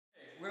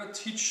going to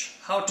teach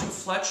how to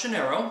fletch an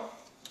arrow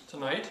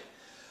tonight.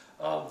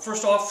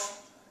 First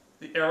off,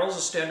 the arrow is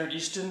a standard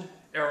Easton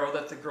arrow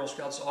that the Girl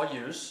Scouts all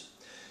use.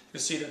 You can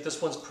see that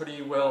this one's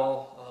pretty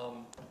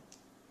well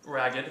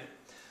ragged.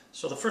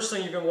 So the first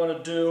thing you're going to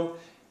want to do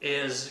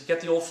is get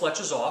the old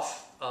fletches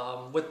off.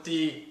 With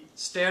the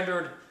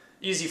standard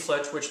easy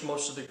fletch, which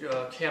most of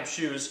the camps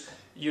use,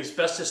 it's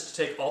best just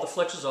to take all the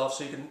fletches off,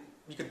 so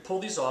you can pull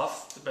these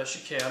off the best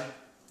you can.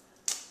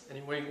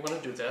 Any way you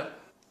want to do that.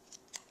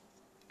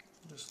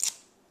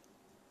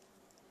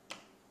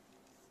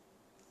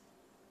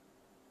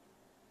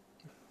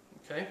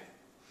 Okay,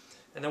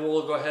 and then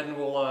we'll go ahead and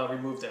we'll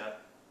remove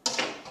that.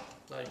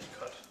 Now you can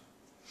cut.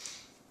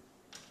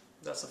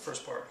 That's the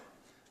first part.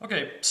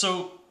 Okay,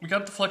 so we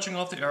got the fletching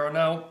off the arrow.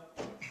 Now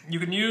you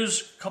can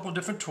use a couple of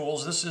different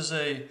tools. This is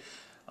a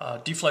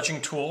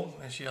defletching tool,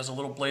 and she has a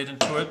little blade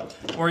into it,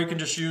 or you can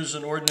just use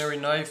an ordinary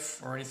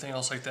knife or anything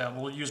else like that.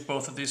 We'll use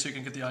both of these so you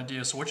can get the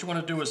idea. So what you want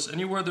to do is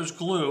anywhere there's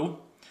glue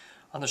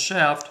on the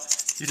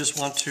shaft, you just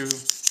want to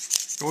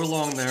go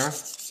along there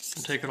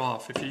and take it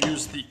off. If you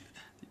use the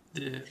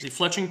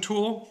fletching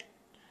tool,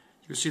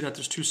 you can see that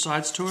there's two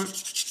sides to it,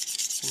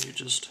 and you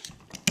just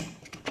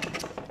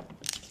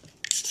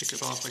take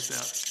it off like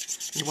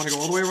that. And you want to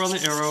go all the way around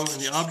the arrow,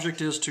 and the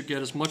object is to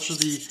get as much of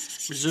the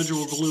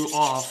residual glue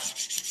off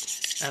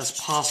as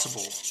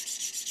possible.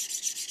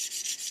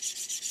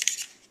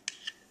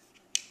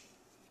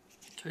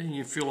 Okay,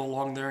 you feel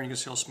along there and you can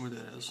see how smooth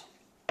it is.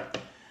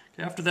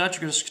 Okay, after that,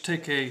 you're going to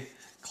take a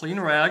clean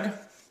rag, a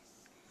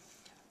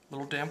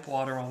little damp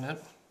water on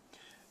it,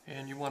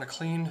 and you want to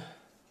clean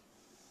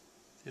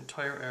the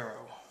entire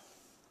arrow.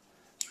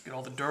 So get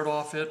all the dirt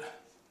off it.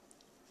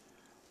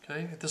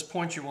 Okay, at this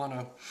point you want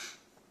to,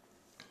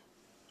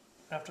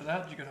 after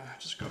that, you're going to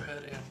just go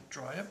ahead and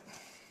dry it.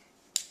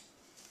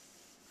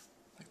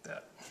 Like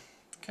that.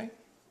 Okay?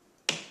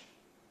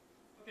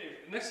 Okay,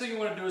 the next thing you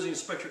want to do is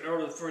inspect your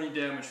arrow for any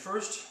damage.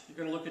 First, you're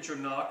going to look at your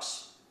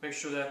nocks. Make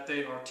sure that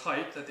they are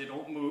tight, that they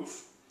don't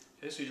move.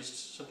 Okay, so you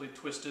just simply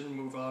twist it and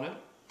move on it.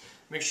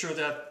 Make sure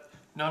that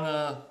none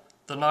of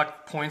the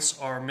knock points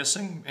are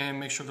missing, and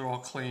make sure they're all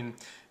clean.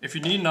 If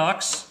you need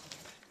nocks,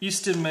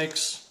 Easton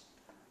makes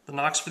the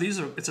nocks for these.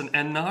 It's an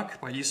end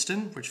knock by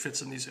Easton, which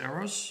fits in these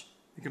arrows.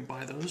 You can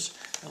buy those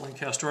at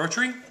Lancaster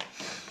Archery.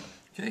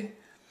 Okay.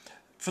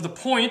 For the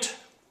point,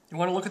 you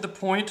want to look at the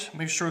point,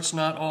 make sure it's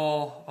not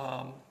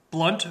all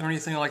blunt or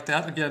anything like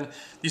that. Again,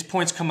 these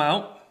points come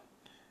out,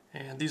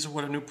 and these are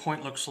what a new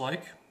point looks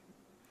like.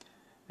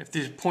 If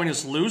the point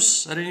is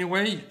loose at any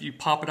way, you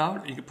pop it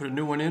out, you can put a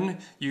new one in.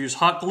 You use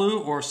hot glue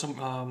or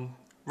some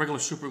regular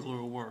super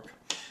glue will work.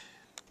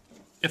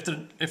 If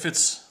the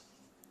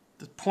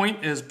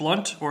point is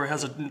blunt or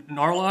has a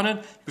gnarl on it,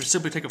 you can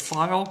simply take a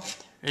file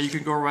and you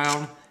can go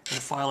around and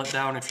file it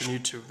down if you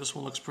need to. This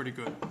one looks pretty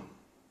good.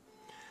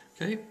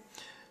 Okay,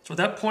 so at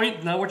that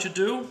point, now what you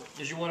do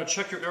is you want to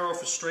check your arrow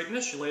for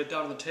straightness. You lay it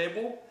down on the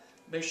table,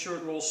 make sure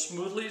it rolls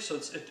smoothly so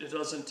it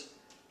doesn't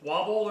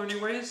wobble or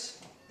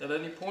anyways at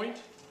any point.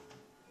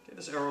 Okay,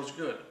 this arrow is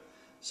good.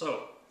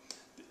 So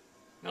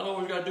now all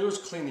we've got to do is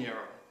clean the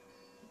arrow.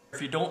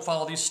 If you don't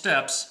follow these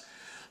steps,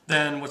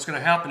 then what's going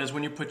to happen is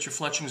when you put your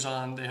fletchings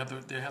on, they have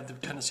the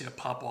tendency to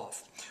pop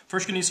off.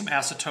 First, you need some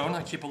acetone.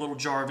 I keep a little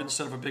jar of it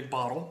instead of a big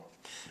bottle.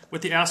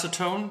 With the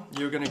acetone,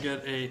 you're going to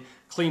get a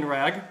clean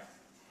rag.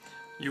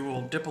 You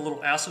will dip a little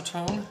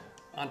acetone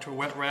onto a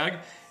wet rag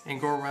and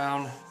go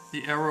around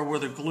the arrow where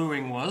the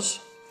gluing was.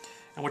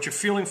 And what you're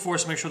feeling for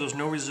is to make sure there's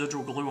no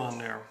residual glue on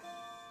there.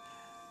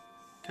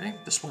 Okay,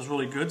 this one's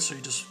really good, so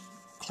you just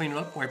clean it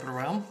up, wipe it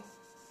around.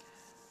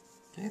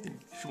 Okay,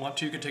 if you want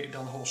to, you can take it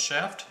down the whole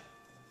shaft.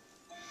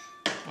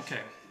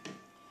 Okay,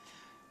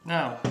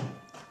 now,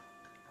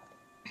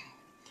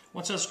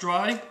 once that's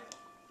dry,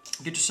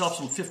 get yourself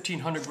some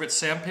 1500 grit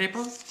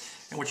sandpaper,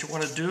 and what you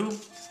want to do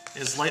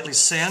is lightly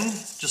sand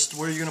just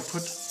where you're going to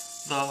put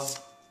the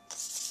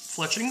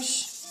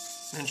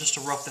fletchings, and just to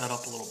rough that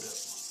up a little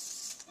bit.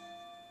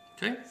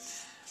 Okay,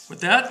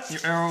 with that, your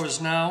arrow is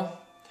now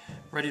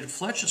ready to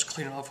fletch. Just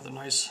clean it off with a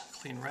nice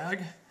clean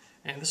rag,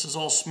 and this is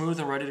all smooth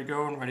and ready to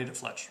go and ready to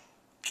fletch.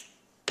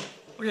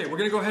 Okay, we're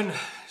going to go ahead and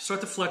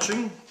start the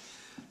fletching.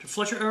 To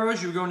fletch your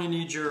arrows, you're going to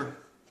need your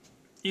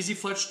easy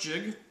fletch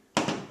jig,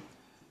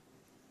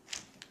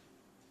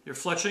 your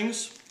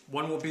fletchings.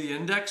 One will be the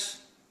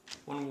index,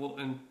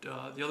 and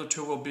the other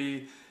two will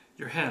be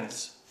your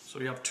hens. So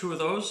you have two of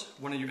those,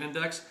 one of your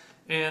index,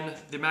 and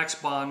the Max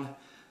Bond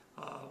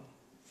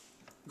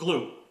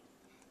glue.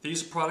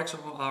 These products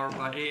are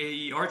by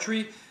AAE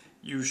Archery.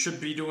 You should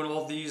be doing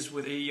all these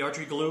with AAE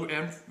Archery glue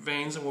and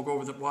vanes, and we'll go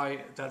over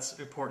why that's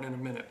important in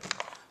a minute.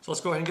 So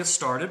let's go ahead and get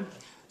started.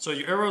 So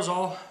your arrow's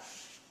all,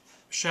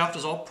 shaft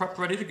is all prepped,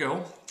 ready to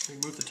go.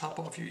 Remove the top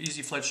off your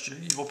easy fletch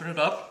jig. You open it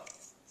up.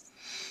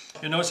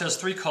 You'll notice it has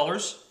three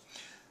colors.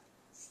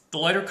 The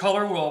lighter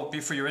color will be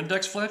for your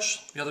index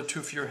fletch, the other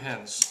two for your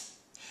hens.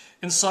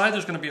 Inside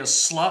there's going to be a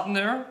slot in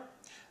there.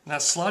 In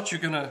that slot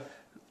you're going to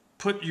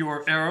put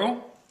your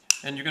arrow,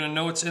 and you're going to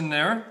know it's in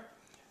there.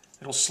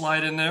 It'll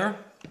slide in there,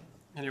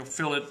 and you'll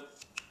feel it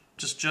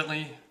just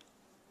gently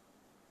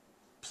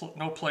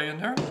no play in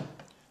there.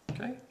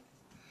 Okay,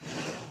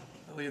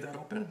 I'll leave that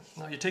open.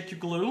 Now you take your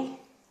glue,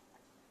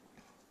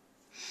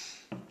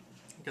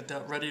 get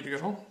that ready to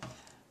go.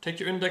 Take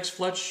your index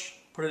Fletch,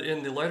 put it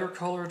in the lighter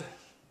colored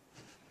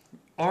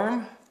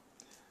arm,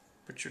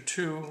 put your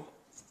two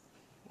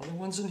other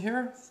ones in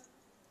here.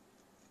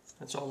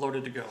 It's all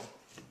loaded to go.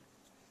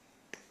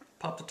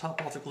 Pop the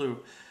top off the glue.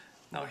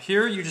 Now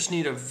here you just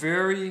need a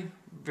very,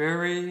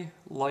 very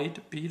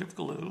light bead of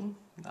glue,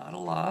 not a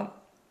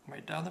lot,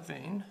 right down the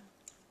vein.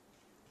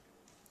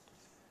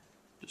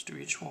 Just do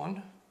each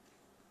one.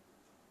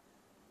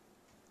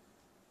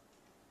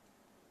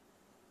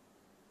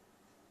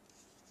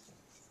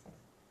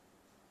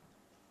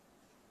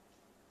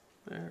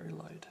 Very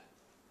light.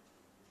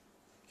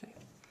 Okay.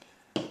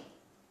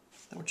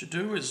 Then what you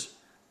do is,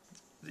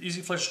 the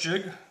Easy Fletch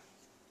jig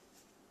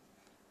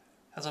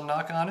has a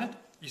knock on it.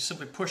 You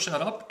simply push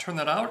that up, turn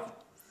that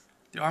out.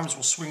 The arms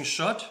will swing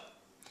shut.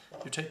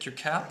 You take your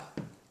cap,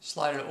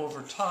 slide it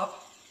over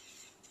top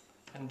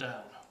and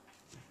down.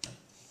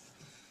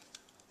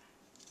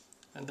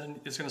 And then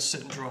it's going to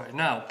sit and dry.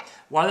 Now,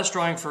 while it's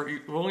drying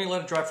we'll only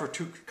let it dry for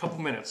a couple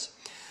minutes.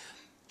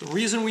 The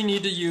reason we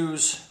need to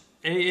use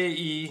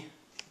AAE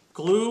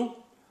glue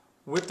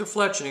with the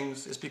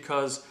fletchings is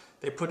because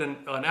they put an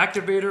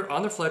activator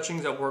on the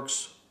fletchings that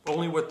works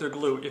only with their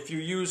glue. If you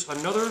use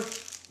another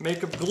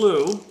make of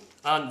glue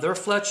on their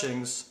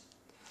fletchings,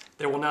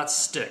 they will not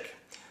stick.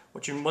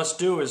 What you must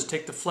do is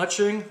take the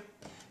fletching,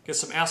 get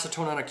some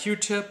acetone on a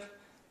Q-tip,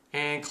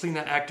 and clean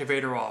that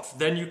activator off.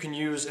 Then you can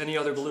use any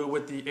other glue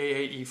with the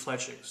AAE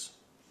fletchings.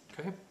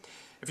 Okay?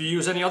 If you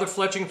use any other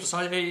fletchings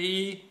besides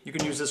AAE, you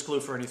can use this glue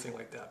for anything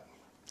like that.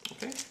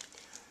 Okay?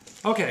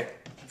 Okay,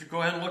 if you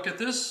go ahead and look at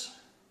this,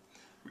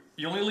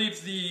 you only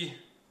leave the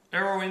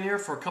arrow in here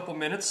for a couple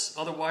minutes,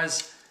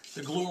 otherwise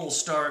the glue will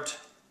start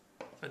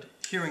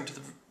adhering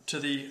to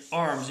the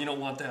arms. You don't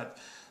want that.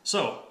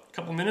 So, a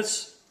couple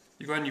minutes,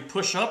 you go ahead and you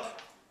push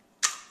up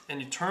and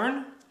you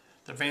turn,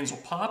 the veins will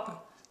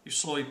pop. You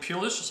slowly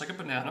peel this just like a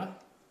banana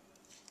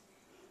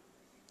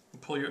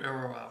and pull your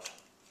arrow out.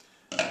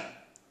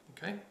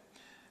 Okay?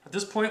 At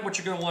this point, what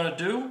you're going to want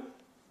to do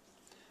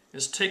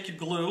is take your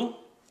glue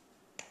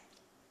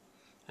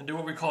and do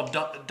what we call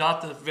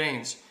dot the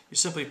veins. You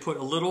simply put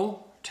a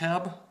little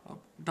tab of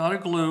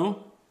dotted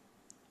glue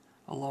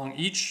along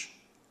the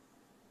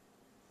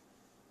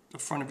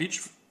front of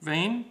each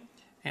vein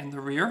and the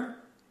rear.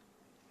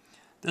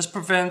 This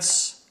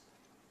prevents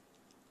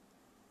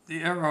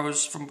the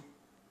arrows from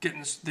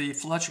the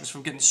fletchings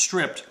from getting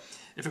stripped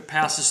if it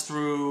passes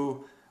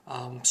through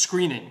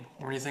screening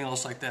or anything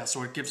else like that.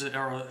 So it gives the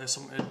arrow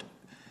some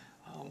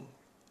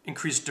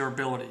increased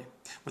durability.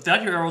 With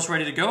that, your arrow is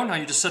ready to go. Now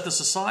you just set this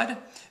aside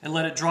and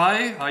let it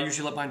dry. I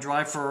usually let mine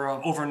dry for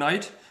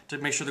overnight to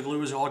make sure the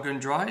glue is all good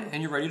and dry,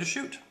 and you're ready to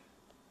shoot.